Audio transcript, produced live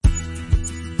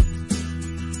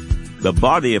The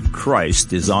body of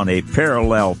Christ is on a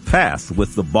parallel path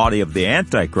with the body of the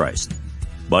Antichrist,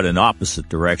 but in opposite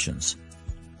directions.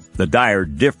 The dire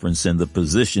difference in the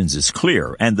positions is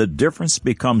clear, and the difference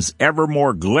becomes ever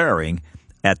more glaring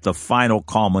at the final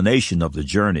culmination of the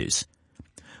journeys.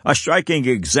 A striking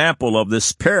example of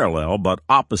this parallel but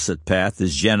opposite path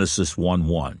is Genesis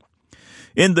 1:1.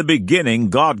 In the beginning,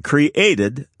 God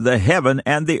created the heaven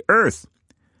and the earth.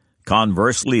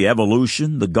 Conversely,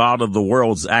 evolution, the god of the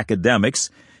world's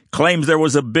academics, claims there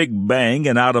was a big bang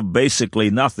and out of basically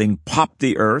nothing popped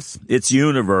the earth, its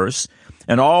universe,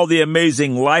 and all the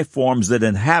amazing life forms that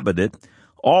inhabit it,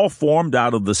 all formed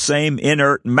out of the same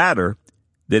inert matter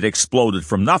that exploded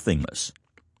from nothingness.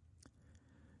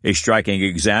 A striking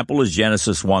example is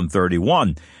Genesis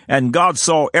 1:31. And God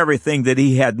saw everything that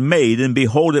he had made, and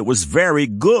behold, it was very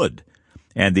good.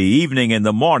 And the evening and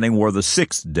the morning were the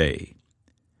sixth day.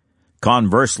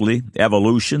 Conversely,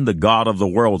 evolution, the god of the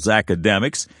world's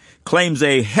academics, claims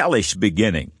a hellish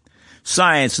beginning.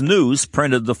 Science News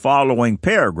printed the following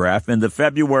paragraph in the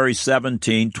February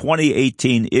 17,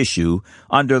 2018 issue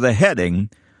under the heading,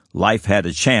 Life Had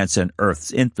a Chance in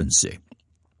Earth's Infancy.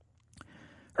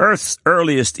 Earth's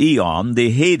earliest eon,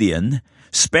 the Hadean,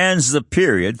 spans the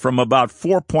period from about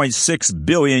 4.6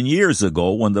 billion years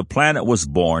ago when the planet was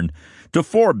born to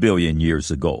 4 billion years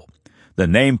ago. The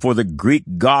name for the Greek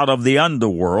god of the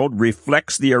underworld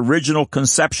reflects the original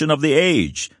conception of the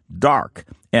age, dark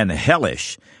and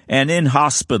hellish and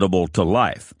inhospitable to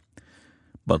life.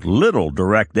 But little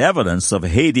direct evidence of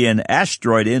Hadean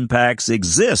asteroid impacts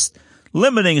exists,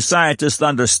 limiting scientists'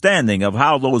 understanding of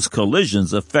how those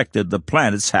collisions affected the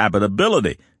planet's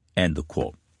habitability. End of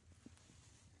quote.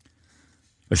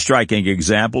 A striking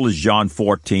example is John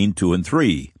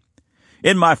 14:2-3.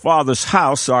 In my Father's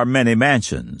house are many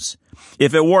mansions.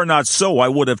 If it were not so, I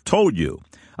would have told you.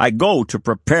 I go to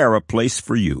prepare a place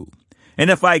for you. And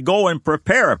if I go and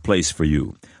prepare a place for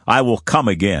you, I will come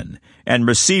again and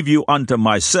receive you unto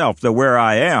myself, that where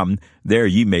I am, there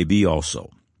ye may be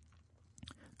also.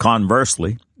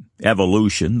 Conversely,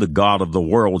 evolution, the god of the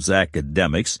world's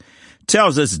academics,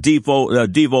 tells its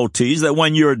devotees that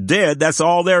when you're dead, that's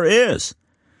all there is.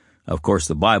 Of course,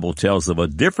 the Bible tells of a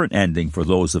different ending for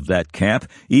those of that camp,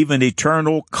 even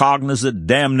eternal cognizant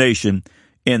damnation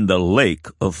in the lake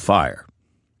of fire.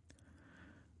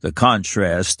 The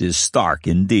contrast is stark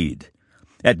indeed.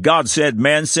 At God Said,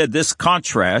 Man Said, this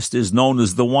contrast is known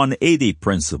as the 180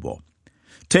 principle.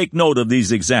 Take note of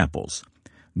these examples.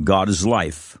 God is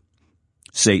life.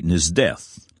 Satan is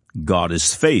death. God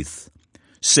is faith.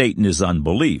 Satan is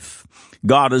unbelief.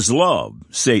 God is love.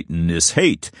 Satan is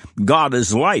hate. God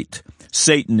is light.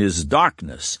 Satan is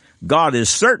darkness. God is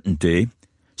certainty.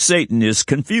 Satan is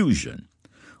confusion.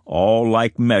 All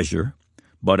like measure,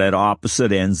 but at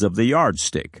opposite ends of the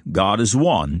yardstick. God is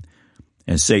 1,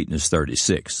 and Satan is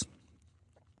 36.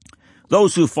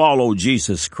 Those who follow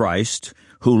Jesus Christ,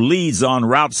 who leads on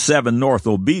Route 7 North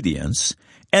obedience,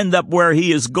 end up where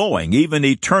he is going, even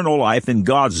eternal life in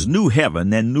God's new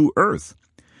heaven and new earth.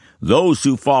 Those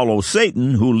who follow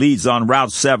Satan, who leads on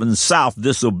Route 7 South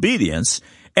disobedience,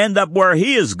 end up where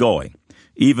he is going,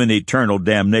 even eternal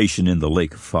damnation in the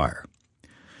lake of fire.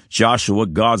 Joshua,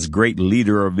 God's great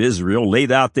leader of Israel,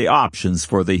 laid out the options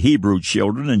for the Hebrew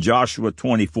children in Joshua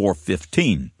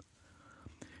 24:15.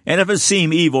 And if it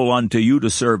seem evil unto you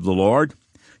to serve the Lord,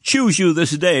 choose you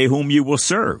this day whom you will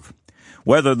serve,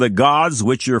 whether the gods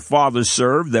which your fathers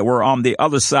served that were on the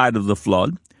other side of the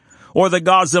flood, or the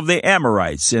gods of the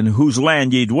Amorites in whose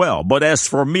land ye dwell. But as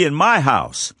for me and my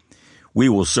house, we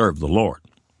will serve the Lord.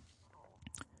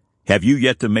 Have you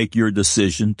yet to make your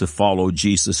decision to follow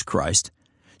Jesus Christ?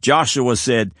 Joshua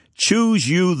said, choose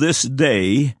you this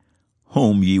day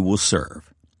whom ye will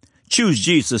serve. Choose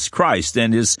Jesus Christ,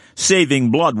 and his saving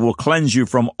blood will cleanse you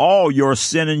from all your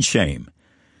sin and shame.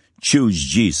 Choose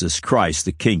Jesus Christ,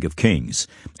 the King of Kings,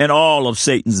 and all of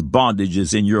Satan's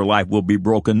bondages in your life will be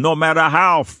broken, no matter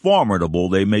how formidable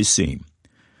they may seem.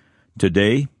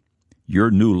 Today, your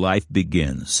new life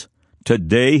begins.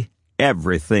 Today,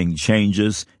 everything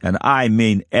changes, and I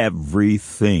mean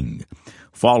everything.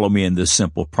 Follow me in this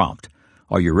simple prompt.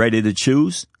 Are you ready to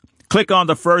choose? Click on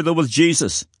the Further with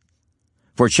Jesus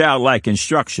for childlike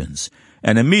instructions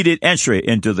and immediate entry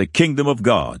into the kingdom of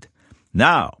God.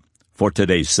 Now, for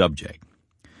today's subject.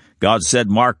 God said,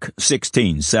 Mark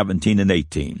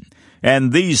 16:17-18,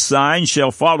 and these signs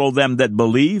shall follow them that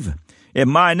believe. In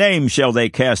my name shall they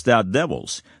cast out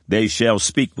devils. They shall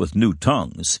speak with new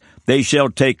tongues. They shall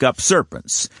take up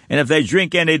serpents. And if they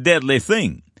drink any deadly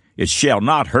thing, it shall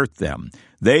not hurt them.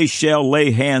 They shall lay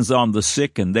hands on the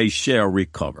sick, and they shall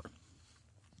recover.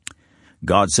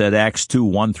 God said, Acts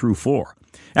 2:1-4,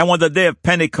 And when the day of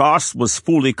Pentecost was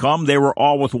fully come, they were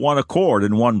all with one accord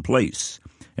in one place.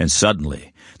 And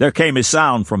suddenly there came a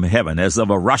sound from heaven as of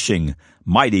a rushing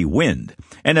mighty wind,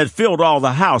 and it filled all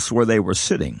the house where they were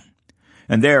sitting.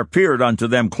 And there appeared unto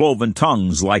them cloven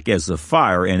tongues like as of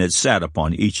fire, and it sat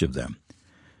upon each of them.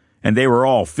 And they were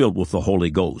all filled with the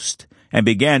Holy Ghost, and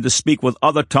began to speak with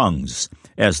other tongues,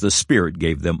 as the Spirit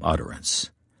gave them utterance.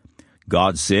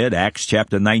 God said, Acts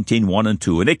chapter 19, 1 and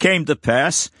 2, And it came to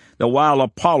pass that while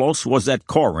Apollos was at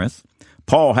Corinth,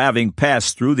 Paul, having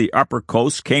passed through the upper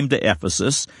coast, came to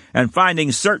Ephesus, and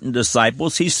finding certain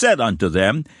disciples, he said unto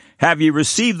them, Have ye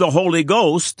received the Holy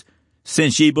Ghost,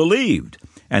 since ye believed?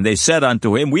 And they said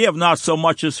unto him, We have not so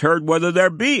much as heard whether there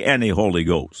be any Holy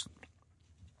Ghost.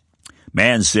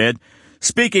 Man said,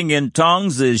 Speaking in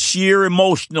tongues is sheer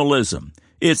emotionalism.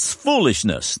 It's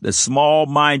foolishness that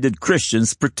small-minded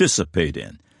Christians participate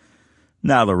in.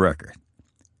 Now the record.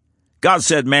 God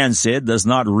said, man said, does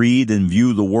not read and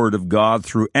view the Word of God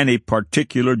through any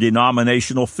particular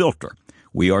denominational filter.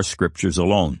 We are Scriptures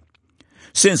alone.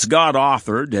 Since God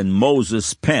authored and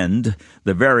Moses penned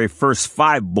the very first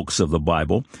 5 books of the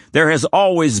Bible, there has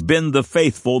always been the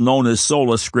faithful known as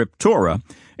sola scriptura,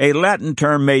 a Latin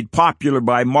term made popular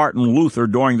by Martin Luther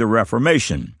during the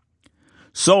Reformation.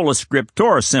 Sola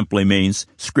scriptura simply means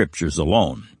Scriptures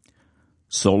alone.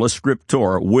 Sola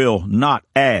scriptura will not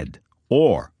add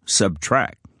or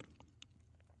subtract.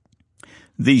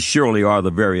 These surely are the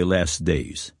very last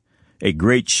days. A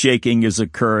great shaking is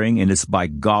occurring, and it's by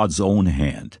God's own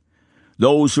hand.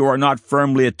 Those who are not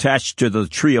firmly attached to the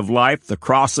tree of life, the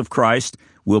cross of Christ,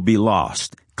 will be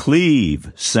lost.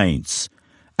 Cleave, saints.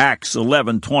 Acts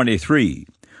 11:23.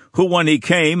 Who, when he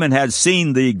came and had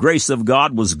seen the grace of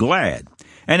God, was glad,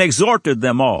 and exhorted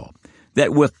them all,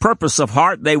 that with purpose of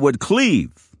heart they would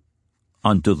cleave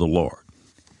unto the Lord.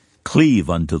 Cleave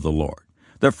unto the Lord.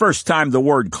 The first time the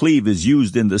word cleave is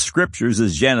used in the Scriptures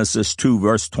is Genesis 2,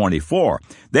 verse 24.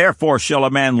 Therefore shall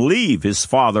a man leave his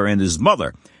father and his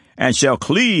mother, and shall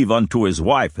cleave unto his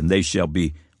wife, and they shall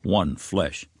be one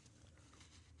flesh.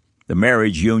 The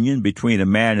marriage union between a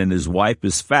man and his wife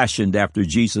is fashioned after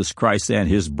Jesus Christ and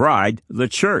his bride, the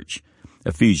church.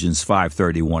 Ephesians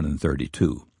 5:31 and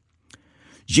 32.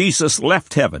 Jesus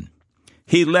left heaven.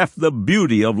 He left the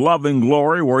beauty of love and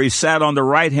glory where he sat on the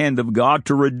right hand of God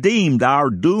to redeem our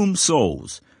doomed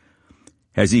souls.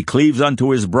 As he cleaves unto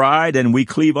his bride and we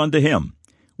cleave unto him,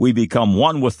 we become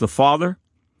one with the Father,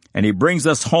 and he brings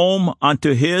us home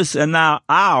unto his and now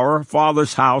our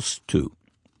Father's house too.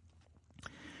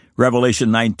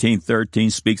 Revelation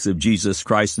 19:13 speaks of Jesus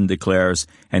Christ and declares,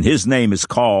 and his name is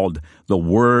called the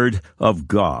Word of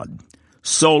God.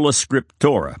 Sola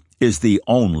scriptura is the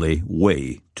only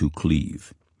way to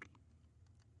cleave.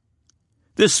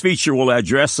 This feature will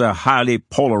address a highly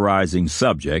polarizing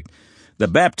subject, the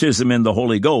baptism in the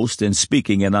Holy Ghost and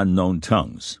speaking in unknown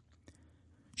tongues.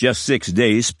 Just 6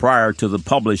 days prior to the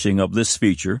publishing of this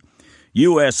feature,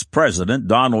 U.S. President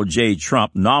Donald J.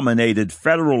 Trump nominated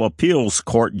Federal Appeals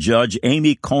Court Judge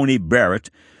Amy Coney Barrett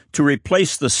to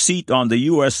replace the seat on the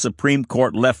U.S. Supreme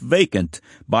Court left vacant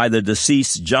by the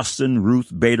deceased Justin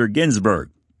Ruth Bader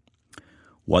Ginsburg.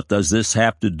 What does this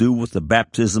have to do with the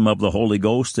baptism of the Holy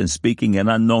Ghost and speaking in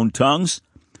unknown tongues?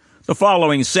 The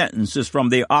following sentence is from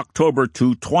the October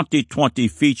 2, 2020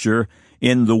 feature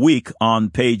in The Week on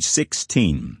page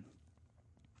 16.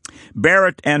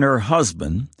 Barrett and her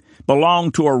husband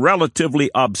belong to a relatively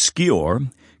obscure,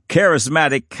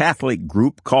 charismatic Catholic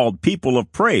group called People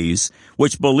of Praise,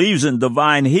 which believes in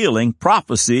divine healing,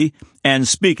 prophecy, and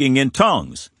speaking in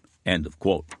tongues. End of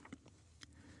quote.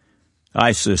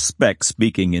 I suspect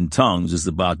speaking in tongues is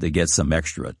about to get some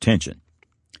extra attention.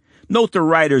 Note the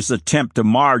writer's attempt to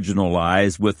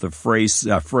marginalize with the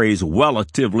phrase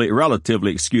relatively,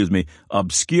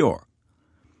 obscure.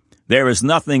 There is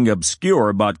nothing obscure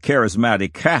about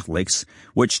charismatic Catholics,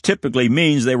 which typically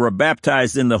means they were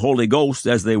baptized in the Holy Ghost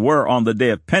as they were on the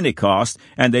day of Pentecost,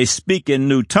 and they speak in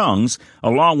new tongues,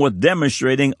 along with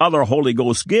demonstrating other Holy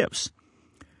Ghost gifts.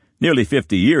 Nearly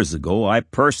 50 years ago, I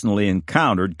personally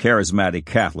encountered charismatic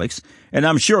Catholics, and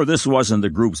I'm sure this wasn't the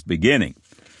group's beginning.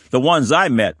 The ones I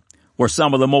met were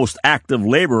some of the most active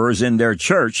laborers in their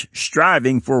church,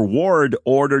 striving for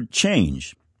word-ordered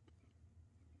change.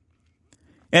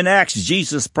 In Acts,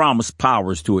 Jesus promised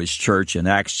powers to his church in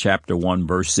Acts chapter 1,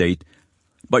 verse 8.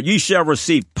 But ye shall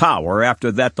receive power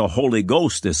after that the Holy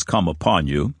Ghost is come upon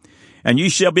you, and ye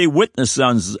shall be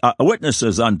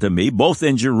witnesses unto me, both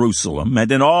in Jerusalem and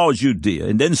in all Judea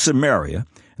and in Samaria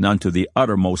and unto the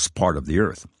uttermost part of the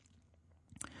earth.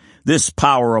 This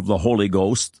power of the Holy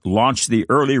Ghost launched the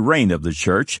early reign of the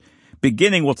church,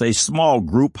 beginning with a small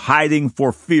group hiding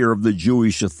for fear of the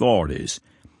Jewish authorities.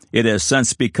 It has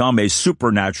since become a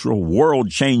supernatural,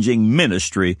 world-changing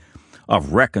ministry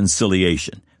of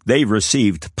reconciliation. They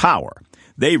received power.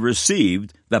 They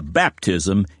received the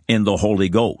baptism in the Holy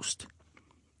Ghost.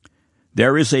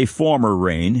 There is a former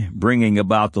rain bringing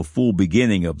about the full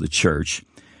beginning of the church,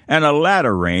 and a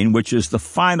latter rain, which is the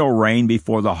final rain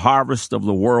before the harvest of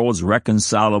the world's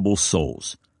reconcilable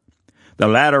souls. The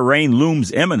latter rain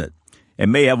looms imminent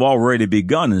and may have already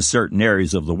begun in certain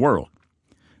areas of the world.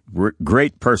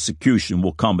 Great persecution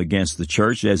will come against the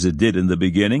church as it did in the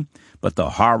beginning, but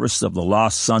the harvest of the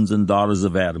lost sons and daughters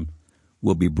of Adam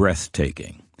will be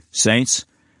breathtaking. Saints,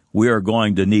 we are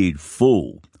going to need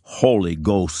full Holy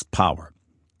Ghost power.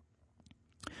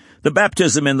 The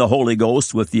baptism in the Holy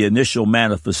Ghost with the initial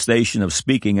manifestation of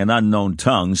speaking in unknown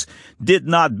tongues did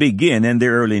not begin in the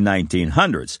early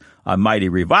 1900s. A mighty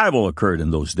revival occurred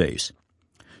in those days.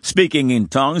 Speaking in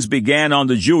tongues began on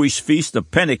the Jewish feast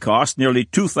of Pentecost nearly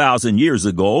 2,000 years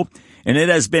ago, and it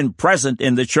has been present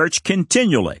in the church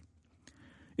continually.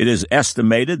 It is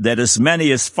estimated that as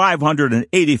many as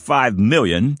 585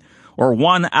 million, or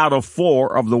 1 out of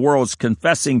 4 of the world's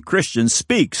confessing Christians,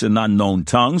 speaks in unknown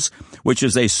tongues, which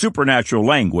is a supernatural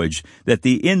language that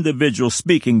the individual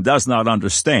speaking does not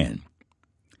understand.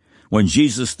 When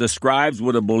Jesus describes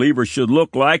what a believer should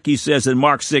look like, he says in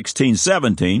Mark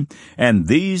 16:17, "And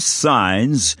these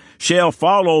signs shall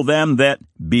follow them that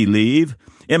believe.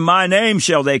 In my name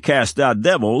shall they cast out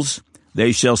devils.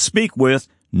 They shall speak with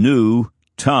new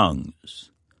tongues."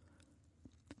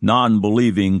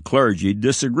 Non-believing clergy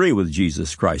disagree with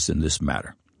Jesus Christ in this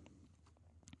matter.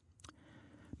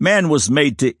 Man was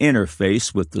made to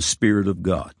interface with the Spirit of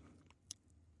God.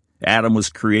 Adam was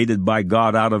created by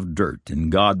God out of dirt,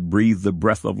 and God breathed the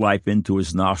breath of life into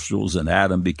his nostrils, and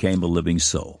Adam became a living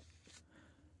soul.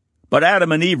 But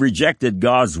Adam and Eve rejected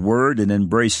God's word and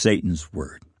embraced Satan's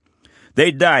word.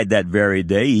 They died that very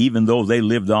day, even though they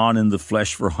lived on in the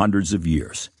flesh for hundreds of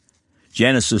years.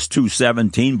 Genesis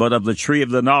 2:17, "But of the tree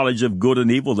of the knowledge of good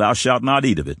and evil thou shalt not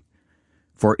eat of it.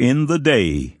 For in the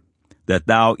day that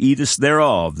thou eatest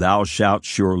thereof thou shalt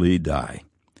surely die."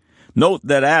 Note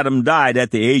that Adam died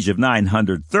at the age of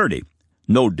 930.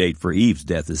 No date for Eve's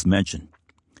death is mentioned.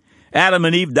 Adam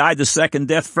and Eve died the second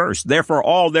death first. Therefore,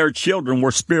 all their children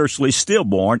were spiritually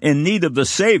stillborn, in need of the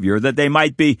Savior, that they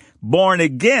might be born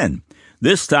again,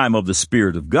 this time of the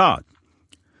Spirit of God.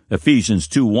 Ephesians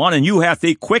 2:1, "And you hath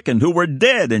he quickened who were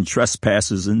dead in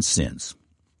trespasses and sins."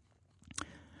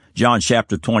 John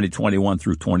chapter 20, 21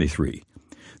 through 23.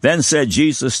 "Then said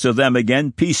Jesus to them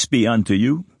again, Peace be unto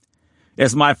you.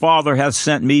 As my Father hath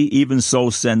sent me, even so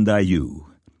send I you.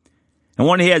 And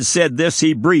when he had said this,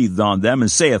 he breathed on them, and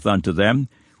saith unto them,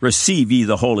 Receive ye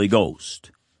the Holy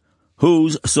Ghost.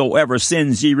 Whosoever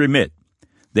sins ye remit,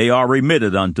 they are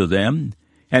remitted unto them.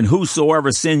 And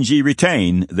whosoever sins ye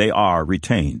retain, they are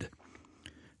retained."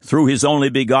 Through his only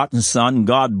begotten Son,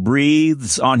 God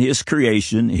breathes on his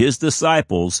creation, his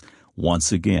disciples,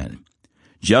 once again.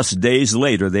 Just days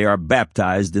later, they are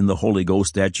baptized in the Holy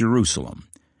Ghost at Jerusalem.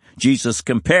 Jesus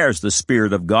compares the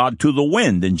Spirit of God to the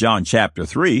wind in John chapter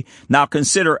 3. Now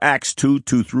consider Acts 2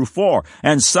 through 4.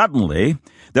 "And suddenly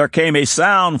there came a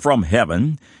sound from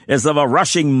heaven, as of a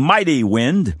rushing mighty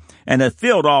wind, and it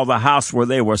filled all the house where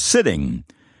they were sitting.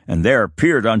 And there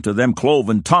appeared unto them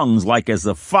cloven tongues like as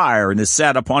of fire, and it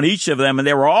sat upon each of them, and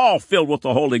they were all filled with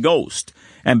the Holy Ghost,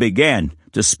 and began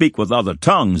to speak with other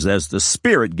tongues as the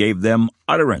Spirit gave them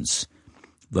utterance."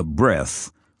 The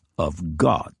breath of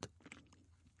God.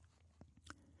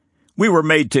 We were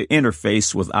made to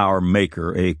interface with our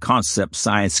Maker, a concept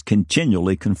science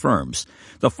continually confirms.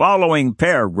 The following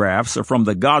paragraphs are from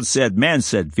the God Said, Man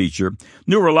Said feature,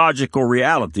 Neurological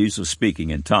Realities of Speaking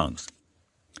in Tongues.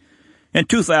 In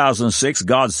 2006,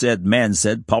 God Said, Man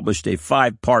Said published a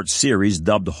 5-part series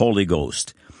dubbed Holy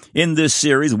Ghost. In this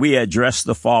series, we address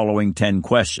the following 10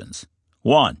 questions.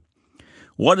 1.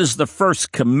 What is the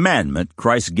first commandment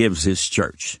Christ gives his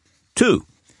church? 2.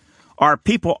 Are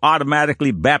people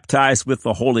automatically baptized with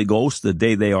the Holy Ghost the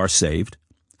day they are saved?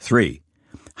 3.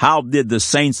 How did the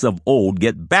saints of old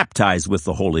get baptized with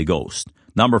the Holy Ghost?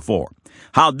 Number 4.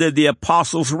 How did the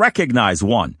apostles recognize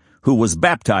one who was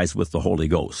baptized with the Holy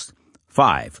Ghost?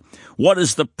 5. What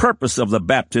is the purpose of the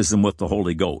baptism with the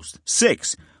Holy Ghost?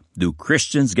 6. Do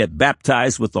Christians get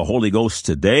baptized with the Holy Ghost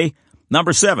today?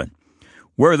 Number 7.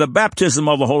 Were the baptism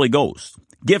of the Holy Ghost,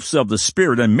 gifts of the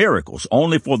Spirit, and miracles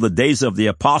only for the days of the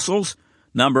apostles?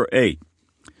 Number 8.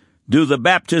 Do the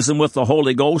baptism with the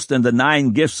Holy Ghost and the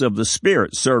 9 gifts of the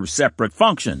Spirit serve separate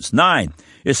functions? 9.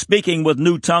 Is speaking with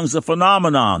new tongues a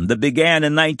phenomenon that began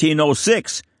in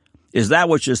 1906? Is that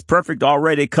which is perfect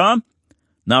already come?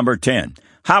 Number 10.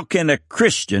 How can a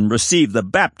Christian receive the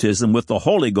baptism with the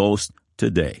Holy Ghost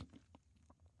today?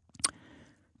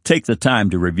 Take the time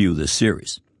to review this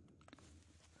series.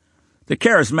 The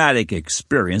charismatic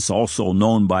experience, also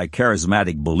known by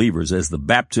charismatic believers as the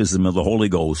baptism of the Holy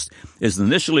Ghost, is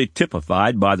initially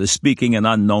typified by the speaking in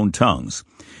unknown tongues.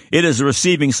 It is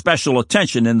receiving special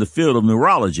attention in the field of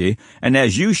neurology, and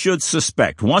as you should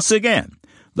suspect, once again,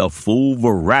 the full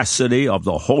veracity of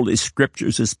the Holy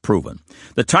Scriptures is proven.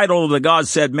 The title of the God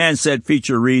Said, Man Said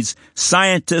feature reads,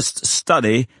 Scientists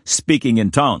Study Speaking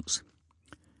in Tongues.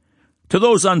 To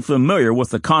those unfamiliar with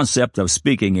the concept of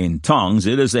speaking in tongues,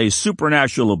 it is a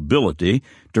supernatural ability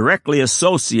directly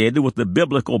associated with the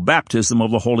biblical baptism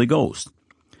of the Holy Ghost.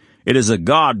 It is a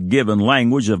God-given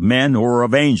language of men or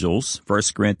of angels,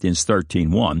 1 Corinthians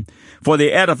 13:1, for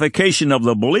the edification of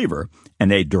the believer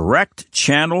and a direct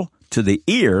channel to the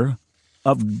ear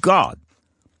of God.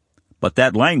 But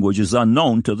that language is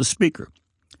unknown to the speaker.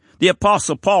 The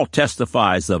Apostle Paul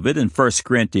testifies of it in 1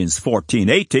 Corinthians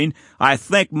 14:18, I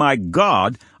thank my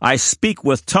God, I speak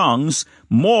with tongues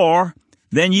more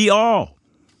than ye all.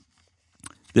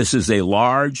 This is a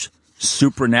large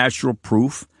supernatural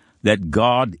proof that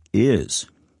God is.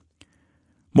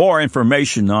 More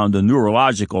information on the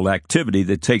neurological activity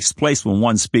that takes place when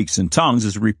one speaks in tongues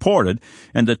is reported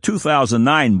in the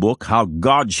 2009 book, How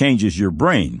God Changes Your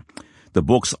Brain. The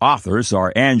book's authors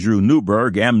are Andrew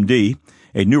Newberg, M.D.,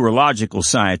 a neurological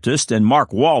scientist, and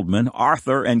Mark Waldman,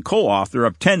 author and co-author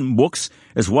of 10 books,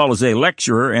 as well as a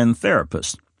lecturer and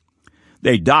therapist.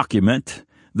 They document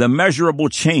the measurable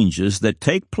changes that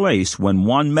take place when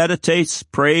one meditates,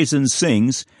 prays, and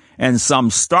sings, and some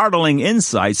startling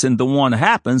insights into what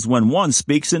happens when one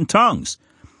speaks in tongues.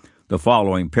 The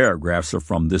following paragraphs are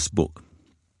from this book.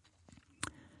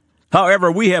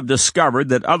 However, we have discovered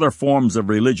that other forms of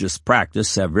religious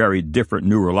practice have very different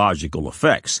neurological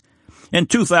effects. In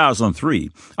 2003,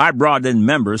 I brought in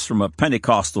members from a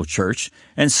Pentecostal church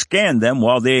and scanned them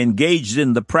while they engaged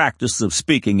in the practice of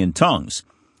speaking in tongues.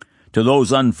 To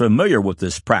those unfamiliar with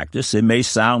this practice, it may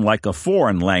sound like a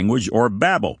foreign language or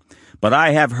babble, but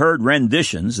I have heard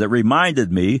renditions that reminded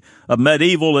me of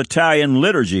medieval Italian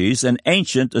liturgies and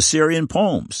ancient Assyrian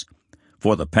poems.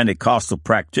 For the Pentecostal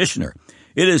practitioner,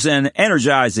 it is an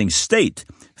energizing state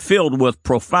filled with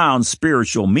profound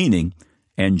spiritual meaning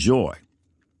and joy.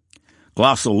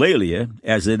 Glossolalia,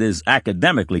 as it is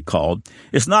academically called,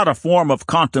 is not a form of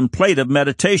contemplative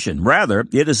meditation. Rather,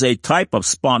 it is a type of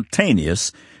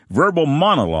spontaneous verbal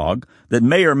monologue that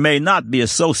may or may not be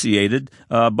associated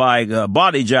by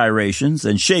body gyrations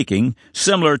and shaking,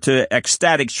 similar to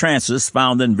ecstatic trances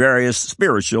found in various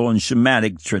spiritual and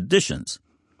shamanic traditions.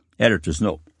 Editor's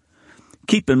note.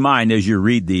 Keep in mind as you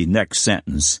read the next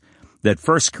sentence that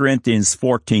 1 Corinthians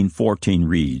 14:14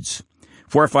 reads,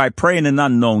 For if I pray in an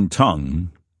unknown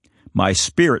tongue, my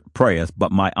spirit prayeth,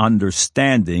 but my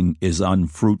understanding is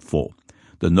unfruitful.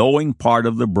 The knowing part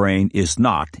of the brain is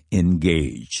not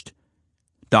engaged.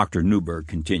 Dr. Newberg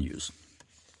continues.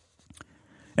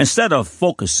 Instead of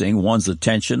focusing one's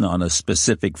attention on a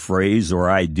specific phrase or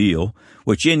ideal,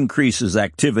 which increases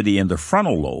activity in the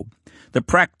frontal lobe, the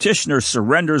practitioner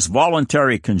surrenders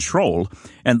voluntary control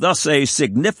and thus a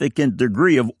significant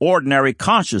degree of ordinary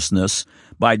consciousness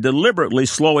by deliberately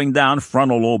slowing down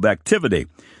frontal lobe activity.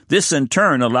 This in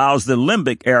turn allows the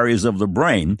limbic areas of the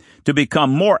brain to become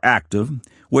more active,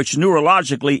 which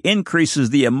neurologically increases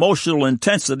the emotional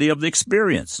intensity of the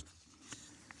experience.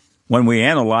 When we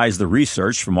analyzed the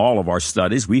research from all of our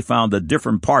studies, we found that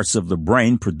different parts of the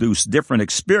brain produce different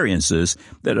experiences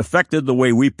that affected the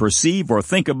way we perceive or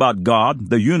think about God,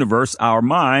 the universe, our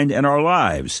mind, and our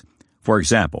lives. For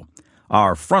example,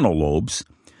 our frontal lobes,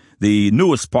 the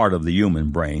newest part of the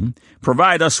human brain,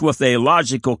 provide us with a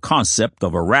logical concept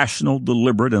of a rational,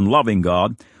 deliberate, and loving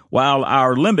God, while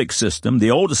our limbic system,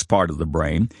 the oldest part of the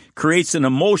brain, creates an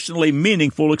emotionally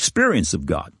meaningful experience of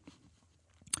God.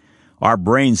 Our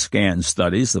brain scan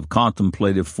studies of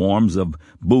contemplative forms of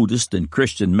Buddhist and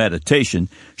Christian meditation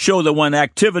show that when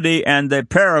activity in the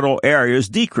parietal areas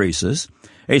decreases,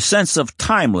 a sense of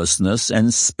timelessness and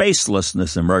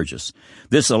spacelessness emerges.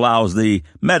 This allows the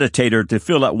meditator to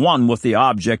feel at one with the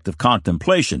object of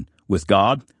contemplation, with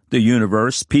God, the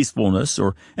universe, peacefulness,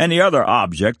 or any other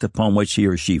object upon which he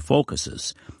or she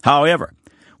focuses. However,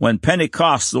 when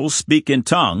Pentecostals speak in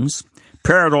tongues,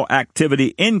 parietal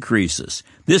activity increases.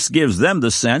 This gives them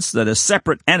the sense that a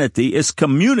separate entity is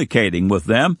communicating with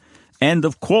them. End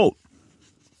of quote.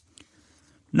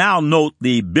 Now note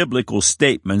the biblical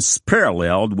statements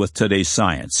paralleled with today's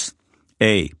science.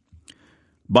 A.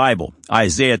 Bible,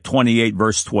 Isaiah 28,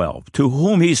 verse 12. To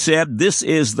whom he said, this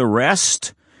is the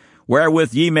rest,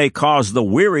 wherewith ye may cause the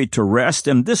weary to rest,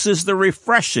 and this is the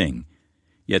refreshing.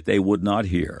 Yet they would not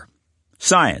hear.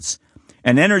 Science,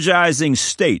 an energizing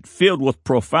state filled with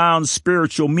profound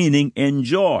spiritual meaning and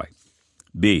joy.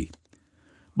 B.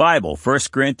 Bible, 1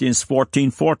 Corinthians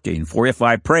 14:14. For if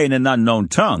I pray in an unknown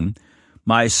tongue,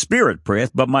 my spirit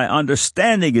prayeth, but my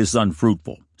understanding is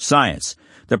unfruitful. Science,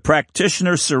 the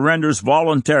practitioner surrenders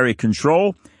voluntary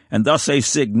control and thus a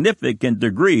significant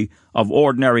degree of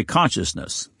ordinary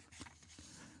consciousness.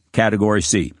 Category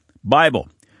C. Bible,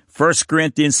 1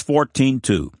 Corinthians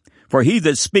 14:2. For he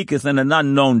that speaketh in an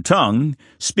unknown tongue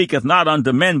speaketh not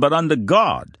unto men, but unto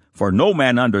God. For no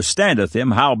man understandeth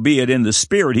him, howbeit in the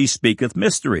Spirit he speaketh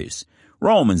mysteries.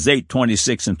 Romans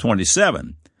 8:26 and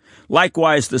 27.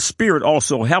 Likewise the Spirit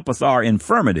also helpeth our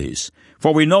infirmities.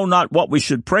 For we know not what we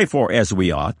should pray for as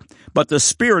we ought, but the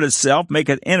Spirit itself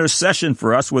maketh intercession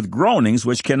for us with groanings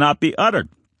which cannot be uttered.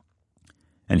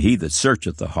 And he that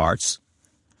searcheth the hearts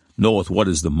knoweth what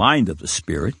is the mind of the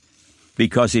Spirit,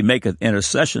 because he maketh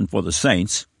intercession for the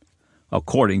saints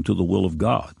according to the will of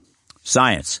God.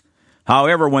 Science.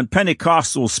 However, when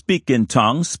Pentecostals speak in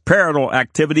tongues, parietal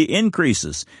activity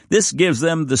increases. This gives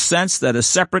them the sense that a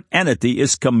separate entity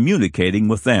is communicating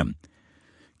with them.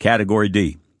 Category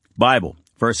D. Bible,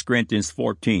 1 Corinthians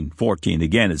 14:14.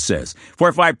 Again it says, For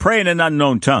if I pray in an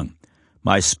unknown tongue,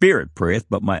 my spirit prayeth,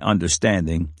 but my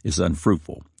understanding is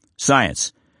unfruitful.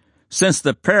 Science. Since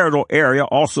the parietal area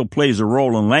also plays a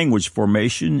role in language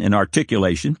formation and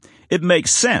articulation, it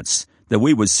makes sense that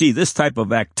we would see this type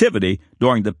of activity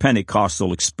during the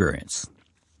Pentecostal experience.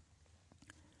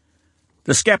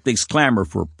 The skeptics clamor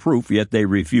for proof, yet they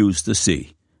refuse to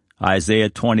see. Isaiah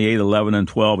 28:11 and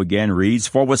 12 again reads,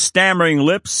 For with stammering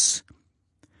lips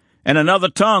and another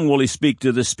tongue will he speak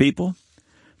to this people,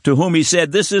 to whom he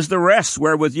said, This is the rest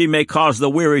wherewith ye may cause the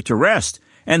weary to rest,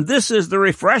 and this is the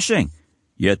refreshing.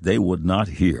 Yet they would not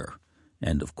hear.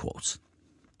 End of quotes.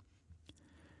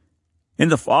 In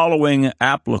the following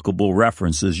applicable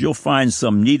references, you'll find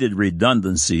some needed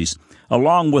redundancies,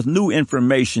 along with new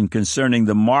information concerning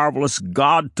the marvelous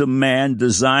God-to-man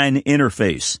design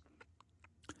interface.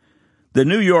 The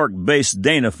New York-based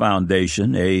Dana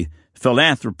Foundation, a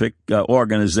philanthropic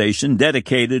organization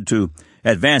dedicated to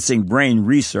advancing brain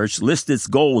research, lists its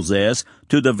goals as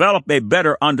to develop a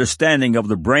better understanding of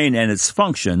the brain and its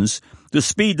functions, to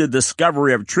speed the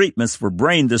discovery of treatments for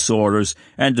brain disorders,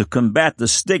 and to combat the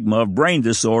stigma of brain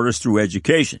disorders through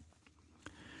education.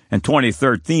 In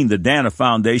 2013, the Dana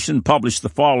Foundation published the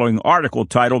following article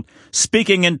titled,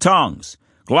 Speaking in Tongues,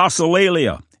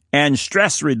 Glossolalia, and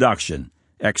Stress Reduction.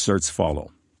 Excerpts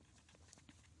follow.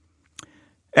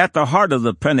 At the heart of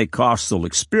the Pentecostal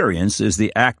experience is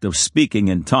the act of speaking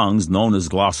in tongues known as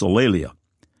glossolalia.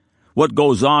 What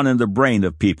goes on in the brain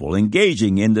of people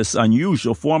engaging in this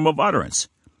unusual form of utterance?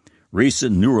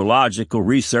 Recent neurological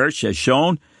research has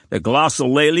shown that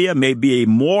glossolalia may be a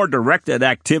more directed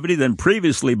activity than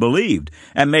previously believed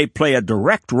and may play a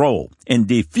direct role in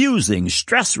diffusing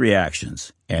stress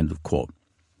reactions. End of quote.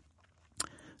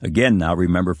 Again, now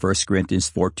remember 1 Corinthians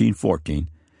 14:14.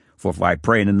 For if I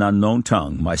pray in an unknown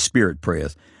tongue, my spirit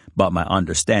prayeth, but my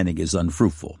understanding is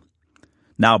unfruitful.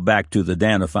 Now back to the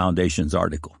Dana Foundation's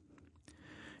article.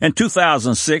 In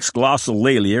 2006,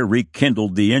 glossolalia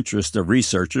rekindled the interest of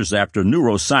researchers after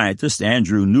neuroscientist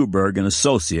Andrew Newberg and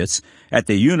Associates at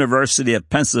the University of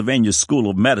Pennsylvania School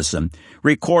of Medicine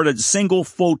recorded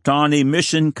single-photon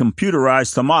emission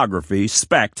computerized tomography,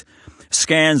 SPECT,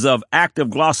 scans of active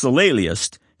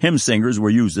glossolalists. Hymn singers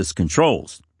were used as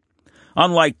controls.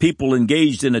 Unlike people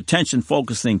engaged in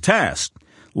attention-focusing tasks,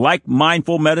 like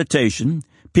mindful meditation,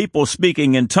 people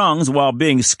speaking in tongues while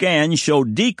being scanned show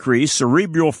decreased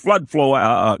cerebral flood flow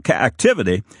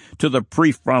activity to the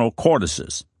prefrontal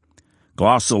cortices.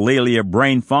 Glossolalia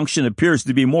brain function appears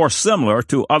to be more similar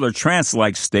to other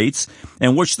trance-like states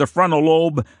in which the frontal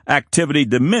lobe activity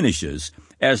diminishes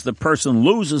as the person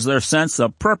loses their sense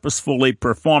of purposefully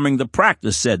performing the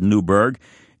practice, said Newberg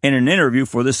in an interview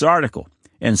for this article.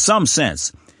 In some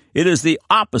sense, it is the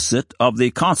opposite of the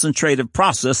concentrative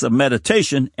process of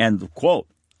meditation, end of quote.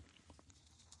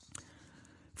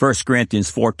 1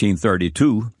 Corinthians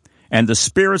 14:32, and the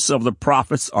spirits of the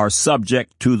prophets are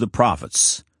subject to the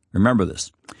prophets. Remember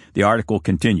this. The article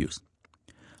continues.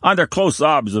 Under close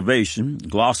observation,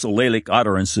 glossolalic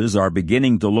utterances are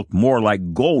beginning to look more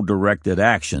like goal-directed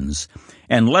actions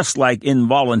and less like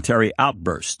involuntary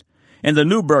outbursts. In the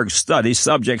Newberg study,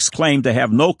 subjects claimed to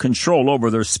have no control over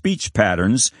their speech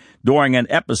patterns during an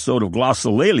episode of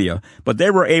glossolalia, but they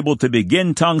were able to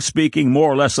begin tongue speaking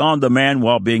more or less on demand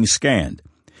while being scanned.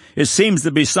 It seems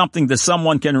to be something that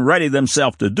someone can ready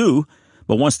themselves to do,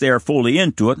 but once they are fully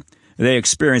into it, they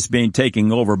experience being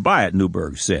taken over by it,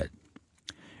 Newberg said.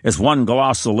 As one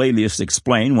glossolalia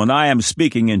explained, when I am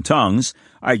speaking in tongues,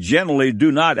 I generally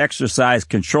do not exercise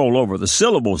control over the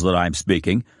syllables that I am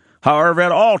speaking. However,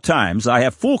 at all times, I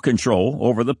have full control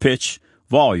over the pitch,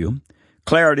 volume,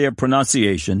 clarity of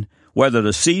pronunciation, whether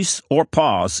to cease or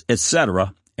pause,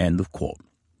 etc. End of quote.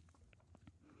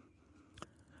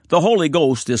 The Holy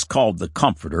Ghost is called the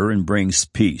Comforter and brings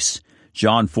peace.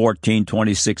 John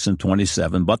 14:26 and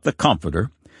 27, but the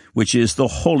Comforter, which is the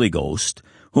Holy Ghost,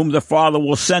 whom the Father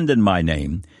will send in my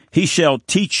name, he shall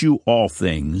teach you all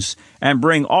things, and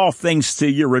bring all things to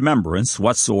your remembrance,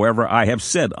 whatsoever I have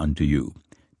said unto you.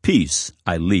 Peace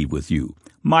I leave with you.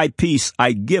 My peace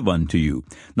I give unto you.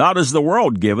 Not as the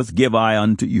world giveth, give I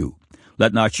unto you.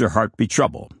 Let not your heart be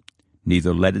troubled,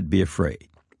 neither let it be afraid.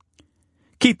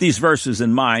 Keep these verses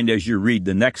in mind as you read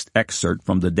the next excerpt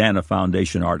from the Dana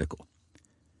Foundation article.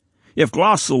 If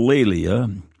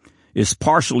glossolalia is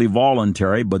partially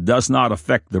voluntary but does not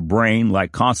affect the brain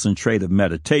like concentrated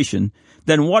meditation,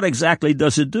 then what exactly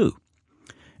does it do?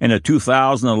 In a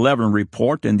 2011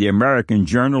 report in the American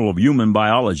Journal of Human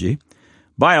Biology,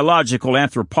 biological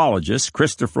anthropologist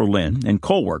Christopher Lynn and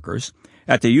co-workers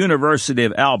at the University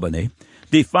of Albany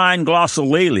defined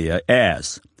glossolalia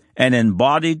as an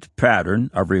embodied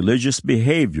pattern of religious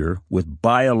behavior with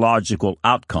biological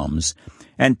outcomes,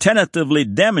 and tentatively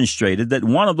demonstrated that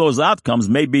one of those outcomes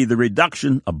may be the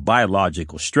reduction of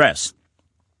biological stress.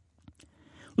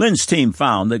 Lynn's team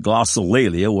found that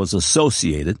glossolalia was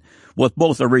associated with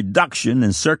both a reduction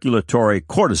in circulatory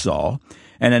cortisol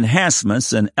and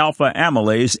enhancements in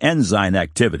alpha-amylase enzyme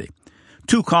activity,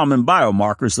 two common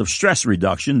biomarkers of stress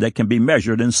reduction that can be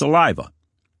measured in saliva.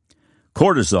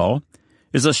 Cortisol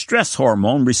is a stress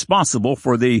hormone responsible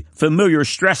for the familiar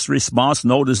stress response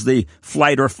known as the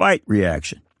flight-or-fight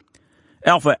reaction.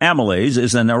 Alpha-amylase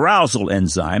is an arousal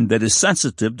enzyme that is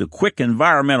sensitive to quick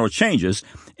environmental changes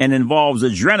and involves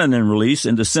adrenaline release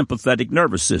in the sympathetic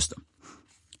nervous system.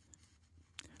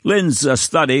 Lynn's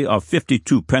study of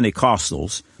 52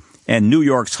 Pentecostals and New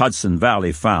York's Hudson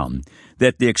Valley found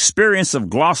that the experience of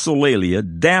glossolalia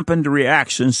dampened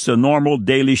reactions to normal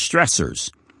daily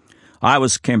stressors. I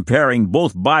was comparing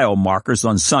both biomarkers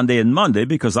on Sunday and Monday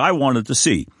because I wanted to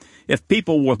see if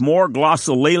people with more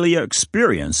glossolalia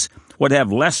experience would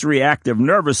have less reactive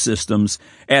nervous systems,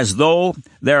 as though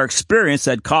their experience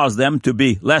had caused them to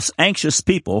be less anxious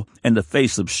people in the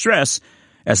face of stress,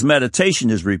 as meditation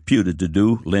is reputed to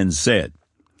do, Lynn said.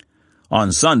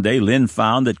 On Sunday, Lynn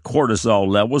found that cortisol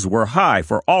levels were high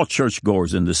for all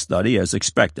churchgoers in the study, as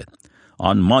expected.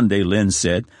 On Monday, Lynn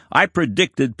said, I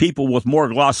predicted people with more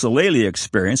glossolalia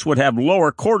experience would have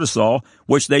lower cortisol,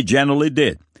 which they generally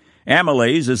did.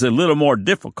 Amylase is a little more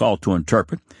difficult to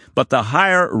interpret, but the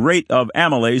higher rate of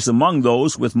amylase among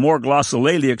those with more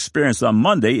glossolalia experience on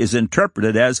Monday is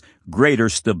interpreted as greater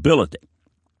stability.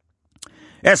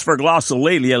 As for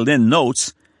glossolalia, Lynn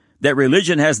notes that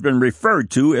religion has been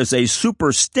referred to as a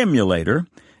superstimulator,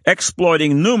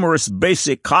 exploiting numerous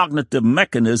basic cognitive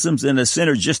mechanisms in a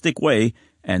synergistic way,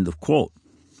 end of quote.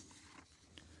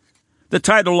 The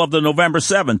title of the November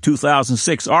 7,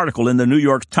 2006 article in the New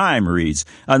York Times reads,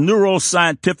 A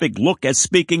Neuroscientific Look at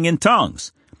Speaking in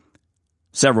Tongues.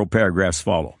 Several paragraphs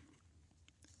follow.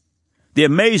 The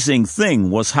amazing thing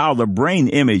was how the brain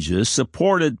images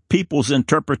supported people's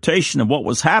interpretation of what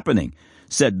was happening,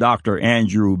 said Dr.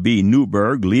 Andrew B.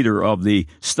 Newberg, leader of the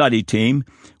study team,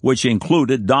 which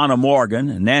included Donna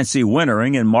Morgan, Nancy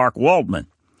Wintering, and Mark Waldman.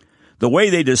 The way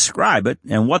they describe it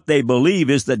and what they believe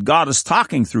is that God is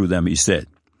talking through them, he said.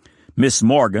 Miss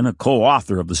Morgan, a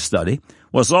co-author of the study,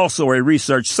 was also a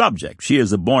research subject. She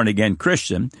is a born-again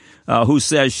Christian who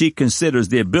says she considers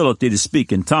the ability to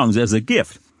speak in tongues as a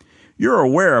gift. You're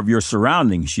aware of your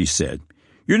surroundings, she said.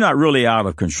 You're not really out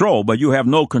of control, but you have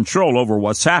no control over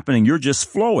what's happening. You're just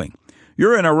flowing.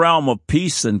 You're in a realm of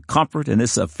peace and comfort, and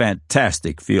it's a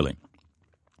fantastic feeling.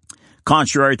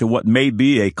 Contrary to what may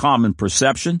be a common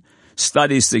perception,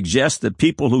 studies suggest that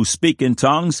people who speak in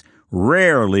tongues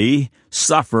rarely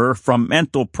suffer from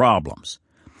mental problems.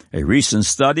 A recent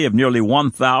study of nearly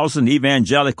 1,000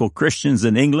 evangelical Christians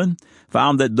in England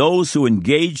found that those who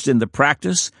engaged in the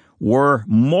practice were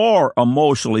more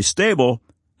emotionally stable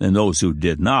than those who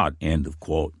did not, end of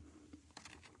quote.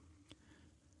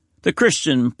 The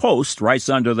Christian Post writes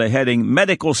under the heading,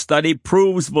 Medical Study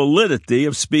Proves Validity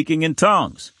of Speaking in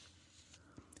Tongues.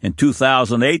 In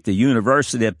 2008, the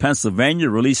University of Pennsylvania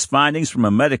released findings from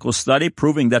a medical study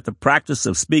proving that the practice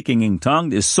of speaking in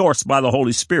tongues is sourced by the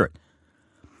Holy Spirit.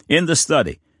 In the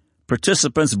study,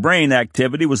 Participants' brain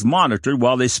activity was monitored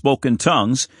while they spoke in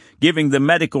tongues, giving the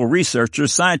medical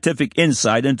researchers scientific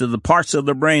insight into the parts of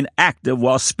the brain active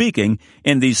while speaking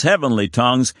in these heavenly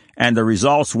tongues, and the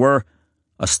results were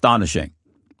astonishing.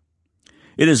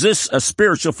 It is this a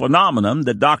spiritual phenomenon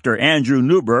that Dr. Andrew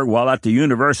Newberg, while at the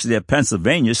University of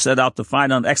Pennsylvania, set out to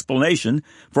find an explanation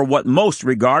for what most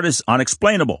regard as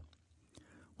unexplainable.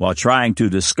 While trying to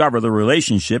discover the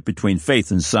relationship between faith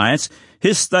and science,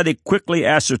 his study quickly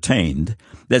ascertained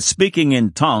that speaking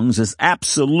in tongues is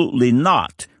absolutely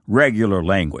not regular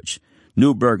language.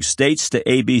 Newberg states to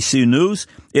ABC News,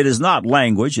 it is not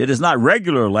language, it is not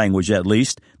regular language at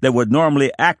least, that would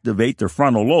normally activate the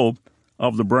frontal lobe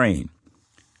of the brain.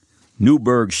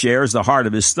 Newberg shares the heart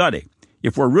of his study.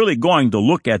 If we're really going to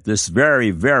look at this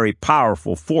very, very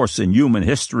powerful force in human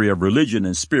history of religion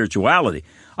and spirituality,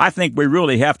 I think we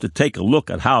really have to take a look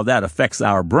at how that affects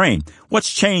our brain.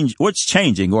 What's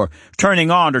changing or turning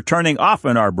on or turning off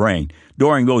in our brain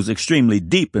during those extremely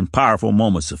deep and powerful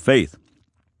moments of faith.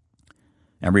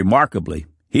 And remarkably,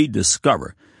 he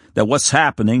discovered that what's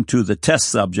happening to the test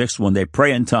subjects when they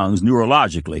pray in tongues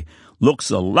neurologically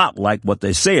looks a lot like what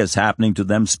they say is happening to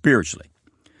them spiritually.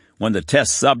 When the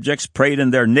test subjects prayed in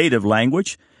their native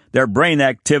language, their brain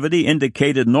activity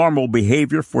indicated normal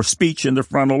behavior for speech in the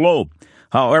frontal lobe.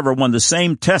 However, when the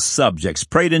same test subjects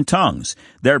prayed in tongues,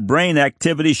 their brain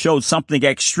activity showed something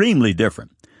extremely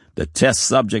different. The test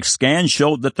subject scan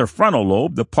showed that the frontal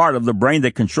lobe, the part of the brain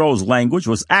that controls language,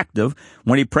 was active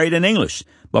when he prayed in English,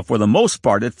 but for the most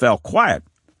part it fell quiet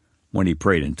when he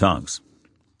prayed in tongues.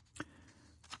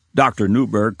 Dr.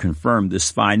 Newberg confirmed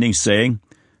this finding, saying,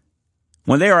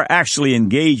 when they are actually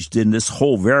engaged in this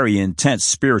whole very intense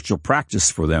spiritual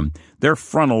practice for them, their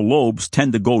frontal lobes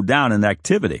tend to go down in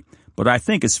activity. But I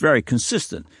think it's very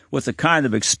consistent with the kind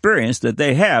of experience that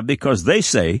they have, because they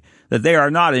say that they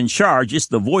are not in charge. It's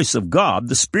the voice of God,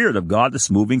 the Spirit of God,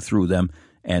 that's moving through them.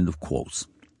 End of quotes.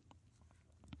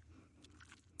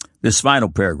 This final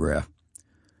paragraph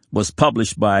was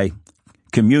published by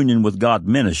Communion with God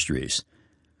Ministries.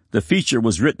 The feature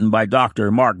was written by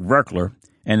Dr. Mark Verkler,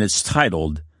 and it's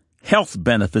titled, Health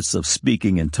Benefits of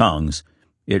Speaking in Tongues.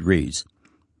 It reads,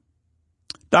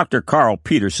 Dr. Carl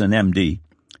Peterson, M.D.,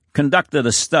 conducted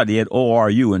a study at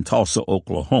ORU in Tulsa,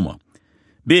 Oklahoma.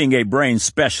 Being a brain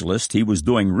specialist, he was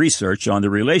doing research on the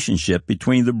relationship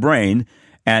between the brain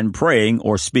and praying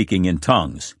or speaking in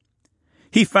tongues.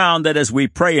 He found that as we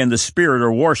pray in the Spirit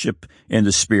or worship in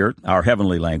the Spirit, our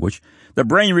heavenly language, the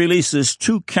brain releases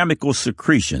two chemical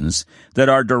secretions that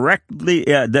are directed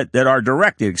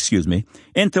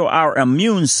into our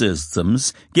immune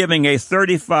systems, giving a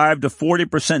 35 to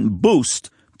 40% boost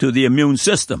to the immune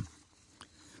system.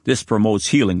 This promotes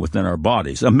healing within our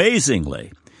bodies.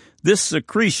 Amazingly, this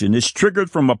secretion is triggered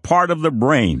from a part of the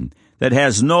brain that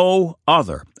has no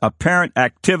other apparent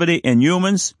activity in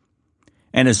humans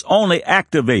and is only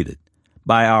activated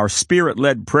by our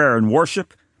Spirit-led prayer and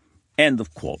worship. End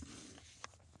of quote.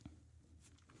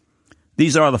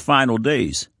 These are the final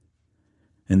days,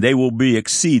 and they will be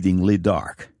exceedingly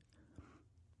dark.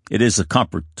 It is a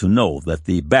comfort to know that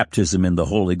the baptism in the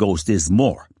Holy Ghost is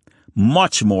more,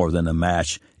 much more than a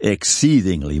match,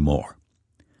 exceedingly more.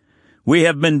 We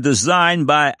have been designed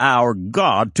by our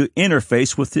God to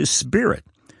interface with His Spirit.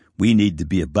 We need to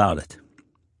be about it.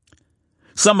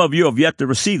 Some of you have yet to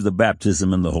receive the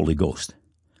baptism in the Holy Ghost.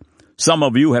 Some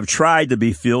of you have tried to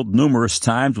be filled numerous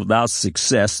times without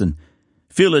success and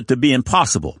feel it to be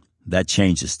impossible. That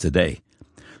changes today.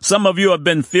 Some of you have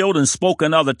been filled and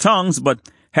spoken other tongues, but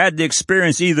had the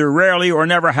experience either rarely or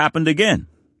never happened again.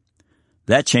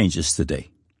 That changes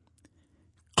today.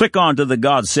 Click on to the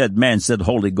God Said, Man Said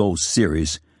Holy Ghost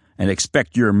series and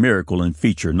expect your miracle in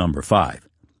feature number 5.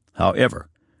 However,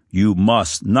 you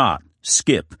must not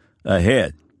skip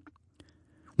ahead.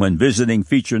 When visiting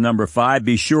feature number 5,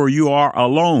 be sure you are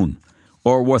alone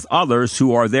or with others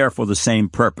who are there for the same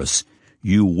purpose.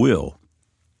 You will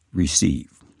receive.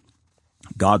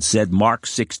 God said, Mark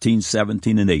 16,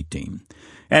 17, and 18.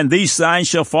 And these signs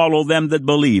shall follow them that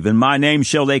believe. In my name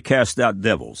shall they cast out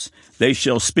devils. They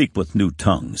shall speak with new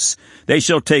tongues. They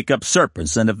shall take up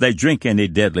serpents, and if they drink any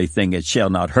deadly thing, it shall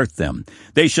not hurt them.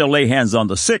 They shall lay hands on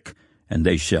the sick, and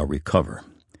they shall recover.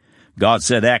 God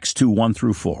said, Acts 2, 1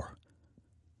 through 4.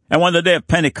 And when the day of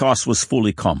Pentecost was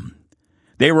fully come,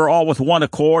 they were all with one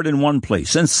accord in one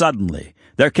place, and suddenly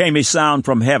there came a sound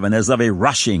from heaven as of a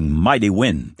rushing mighty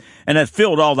wind, and it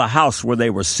filled all the house where they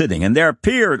were sitting. And there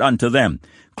appeared unto them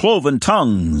cloven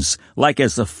tongues like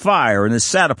as of fire, and it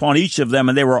sat upon each of them,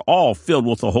 and they were all filled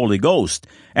with the Holy Ghost,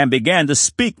 and began to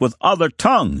speak with other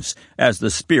tongues as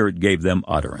the Spirit gave them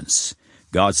utterance.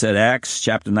 God said, Acts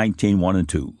chapter 19, 1 and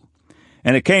 2.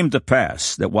 And it came to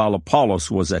pass that while Apollos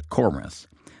was at Corinth,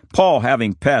 Paul,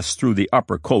 having passed through the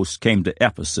upper coast, came to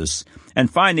Ephesus,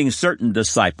 and finding certain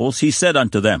disciples, he said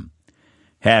unto them,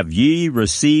 Have ye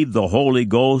received the Holy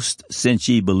Ghost since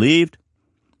ye believed?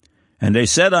 And they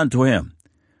said unto him,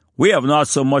 We have not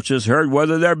so much as heard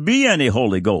whether there be any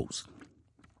Holy Ghost.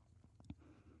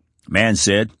 Man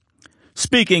said,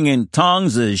 Speaking in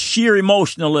tongues is sheer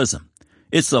emotionalism.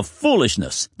 It's a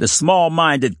foolishness that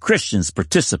small-minded Christians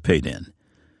participate in.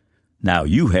 Now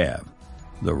you have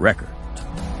the record.